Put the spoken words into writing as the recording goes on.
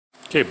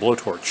Okay,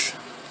 Blowtorch.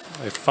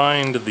 I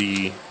find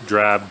the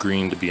drab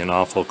green to be an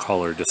awful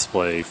color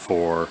display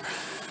for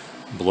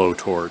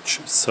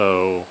Blowtorch,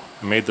 so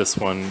I made this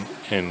one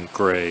in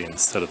gray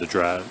instead of the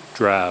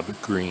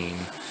drab green.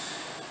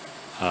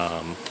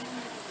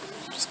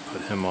 Just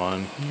put him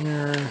on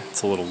here.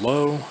 It's a little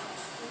low.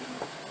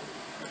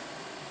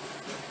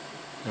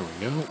 There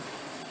we go.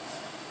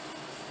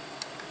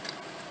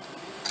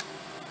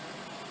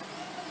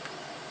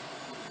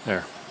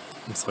 There.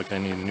 Looks like I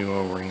need a new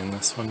O-ring in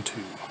this one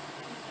too.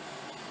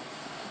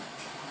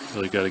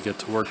 Really got to get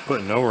to work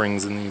putting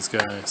O-rings in these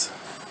guys.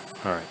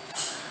 Alright,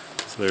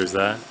 so there's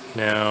that.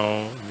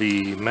 Now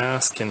the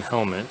mask and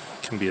helmet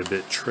can be a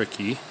bit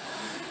tricky.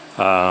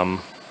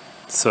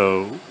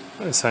 So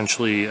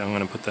essentially I'm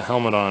going to put the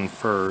helmet on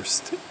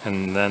first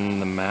and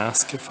then the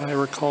mask, if I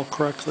recall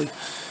correctly.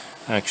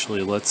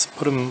 Actually, let's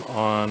put them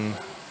on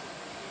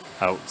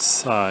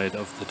outside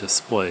of the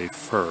display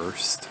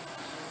first,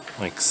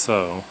 like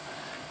so,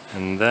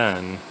 and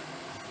then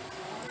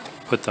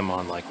put them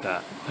on like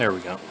that. There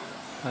we go.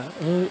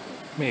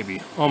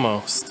 Maybe,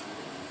 almost.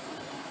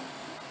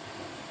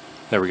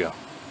 There we go.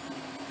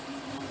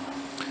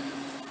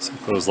 So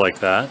it goes like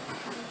that.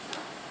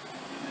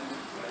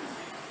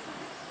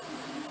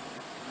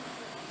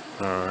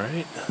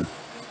 Alright.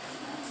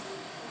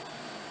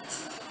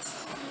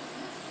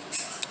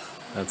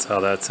 That's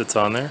how that sits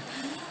on there.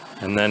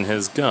 And then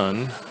his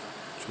gun,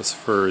 just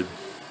to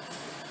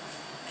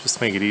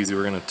make it easy,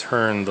 we're going to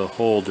turn the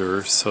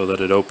holder so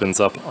that it opens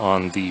up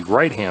on the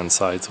right hand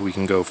side so we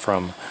can go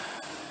from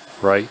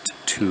right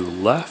to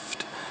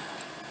left,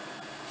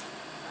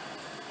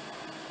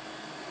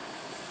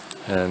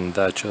 and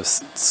that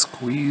just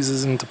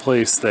squeezes into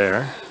place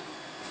there.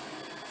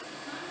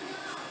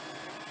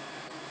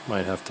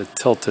 Might have to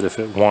tilt it if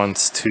it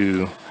wants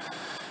to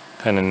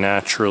kind of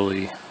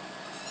naturally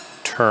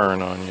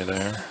turn on you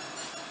there.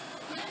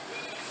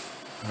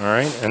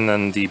 Alright, and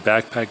then the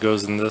backpack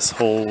goes in this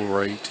hole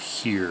right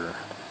here.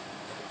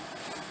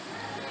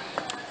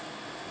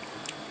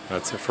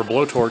 That's it for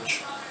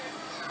Blowtorch.